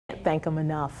Can't thank them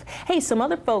enough. Hey, some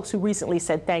other folks who recently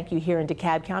said thank you here in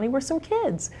DeKalb County were some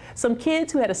kids. Some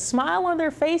kids who had a smile on their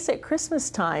face at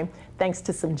Christmas time thanks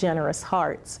to some generous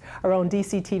hearts. Our own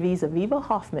DCTV's AvivA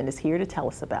Hoffmann is here to tell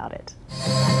us about it.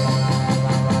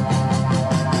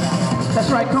 That's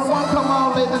right. Come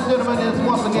on, ladies and gentlemen. It's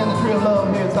once again the Tree of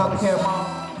Love here in South DeKalb.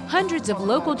 Hundreds of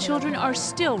local children are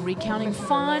still recounting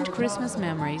fond Christmas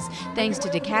memories thanks to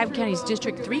DeKalb County's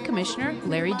District 3 Commissioner,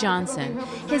 Larry Johnson.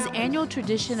 His annual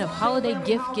tradition of holiday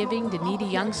gift-giving to needy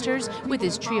youngsters with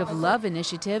his Tree of Love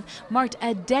initiative marked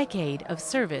a decade of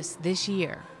service this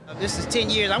year. This is 10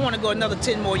 years. I want to go another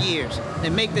 10 more years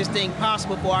and make this thing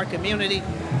possible for our community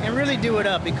and really do it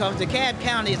up, because DeKalb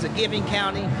County is a giving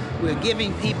county. We're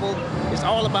giving people. It's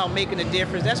all about making a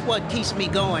difference. That's what keeps me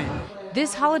going.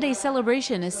 This holiday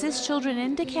celebration assists children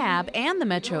in DeKalb and the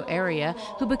metro area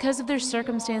who, because of their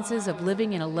circumstances of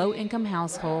living in a low-income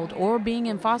household or being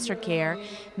in foster care,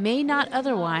 may not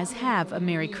otherwise have a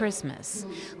Merry Christmas.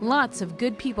 Lots of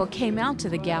good people came out to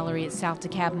the gallery at South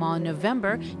DeKalb Mall in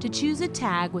November to choose a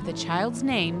tag with a child's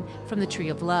name from the Tree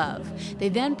of Love. They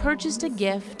then purchased a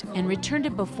gift and returned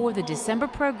it before the December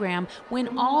program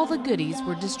when all the goodies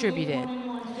were distributed.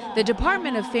 The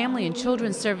Department of Family and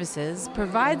Children's Services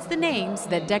provides the names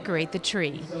that decorate the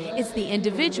tree. It's the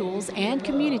individuals and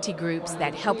community groups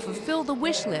that help fulfill the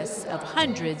wish lists of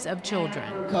hundreds of children.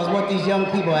 Because what these young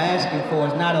people are asking for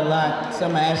is not a lot.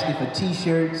 Some are asking for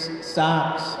t-shirts,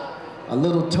 socks, a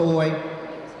little toy.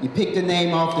 You pick the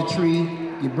name off the tree,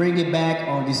 you bring it back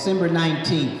on December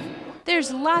 19th.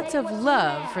 There's lots of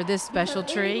love for this special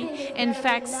tree. In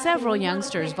fact, several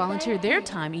youngsters volunteer their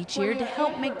time each year to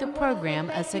help make the program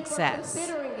a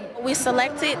success. We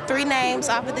selected 3 names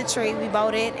off of the tree. We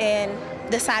voted and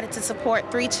decided to support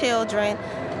 3 children,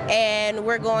 and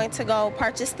we're going to go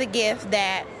purchase the gift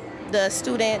that the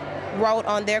student wrote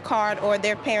on their card or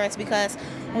their parents, because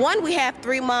one, we have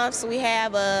 3 months, we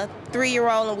have a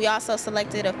 3-year-old, and we also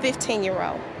selected a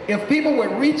 15-year-old. If people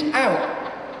would reach out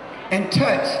and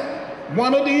touch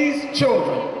one of these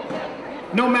children,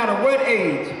 no matter what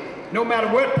age, no matter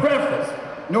what preference,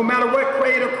 no matter what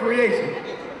grade or creation,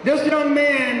 this young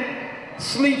man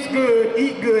sleeps good,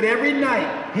 eat good every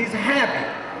night. He's happy.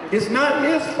 It's not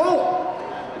his fault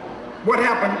what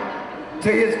happened to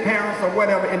his parents or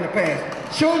whatever in the past.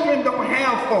 Children don't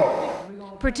have fault.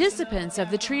 Participants of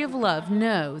the Tree of Love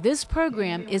know this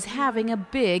program is having a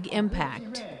big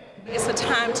impact. It's a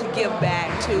time to give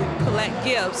back, to collect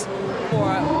gifts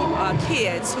for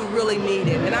kids who really need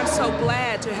it. And I'm so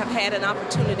glad to have had an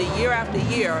opportunity year after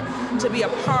year to be a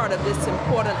part of this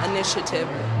important initiative.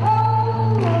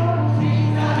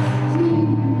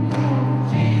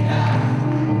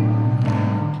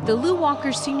 The Lou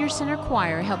Walker Senior Center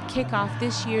Choir helped kick off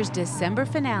this year's December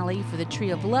finale for the Tree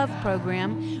of Love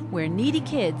program, where needy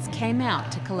kids came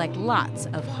out to collect lots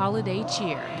of holiday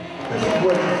cheer. This is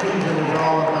what the season is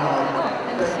all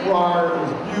about. That choir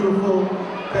is beautiful.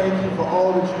 Thank you for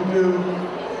all that you do.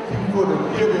 Thank you for the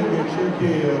giving that you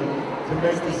give to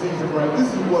make the season right.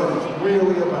 This is what it's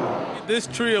really about. This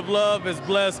Tree of Love has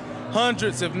blessed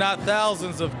hundreds, if not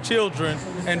thousands, of children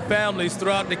and families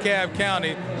throughout DeKalb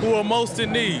County who are most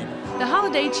in need. The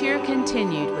holiday cheer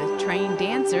continued with trained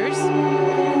dancers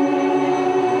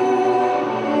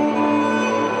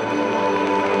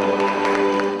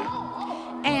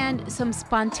and some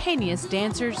spontaneous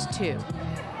dancers too.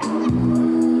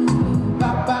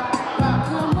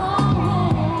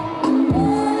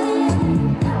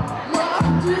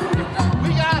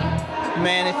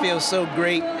 Man, it feels so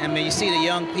great. I mean, you see the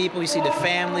young people, you see the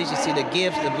families, you see the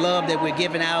gifts, the love that we're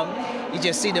giving out. You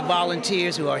just see the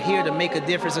volunteers who are here to make a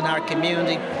difference in our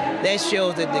community. That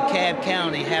shows that DeKalb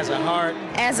County has a heart.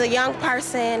 As a young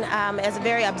person, as a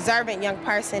very observant young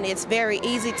person, it's very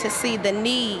easy to see the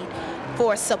need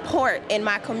for support in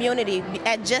my community.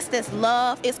 Just as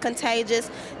love is contagious,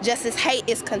 just as hate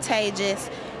is contagious,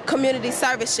 community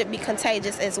service should be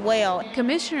contagious as well.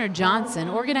 Commissioner Johnson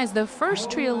organized the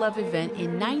first Tree of Love event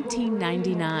in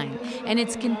 1999, and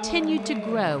it's continued to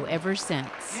grow ever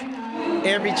since.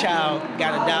 Every child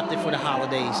got adopted for the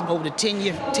holidays. Over the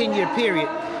 10-year period,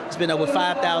 it's been over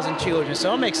 5,000 children.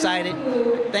 So I'm excited.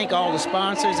 Thank all the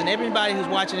sponsors and everybody who's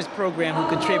watching this program who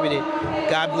contributed.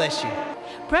 God bless you.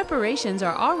 Preparations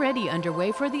are already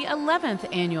underway for the 11th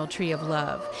annual Tree of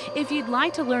Love. If you'd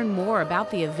like to learn more about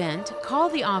the event, call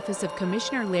the office of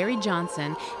Commissioner Larry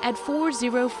Johnson at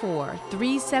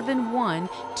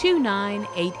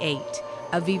 404-371-2988.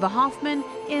 AvivA Hoffmann,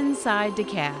 inside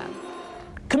DeKalb.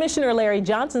 Commissioner Larry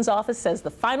Johnson's office says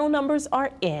the final numbers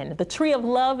are in. The Tree of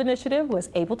Love initiative was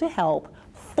able to help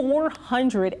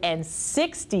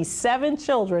 467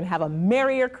 children have a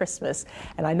merrier Christmas.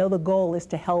 And I know the goal is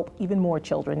to help even more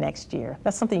children next year.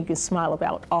 That's something you can smile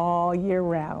about all year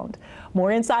round.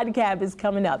 More Inside DeKalb is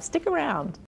coming up. Stick around.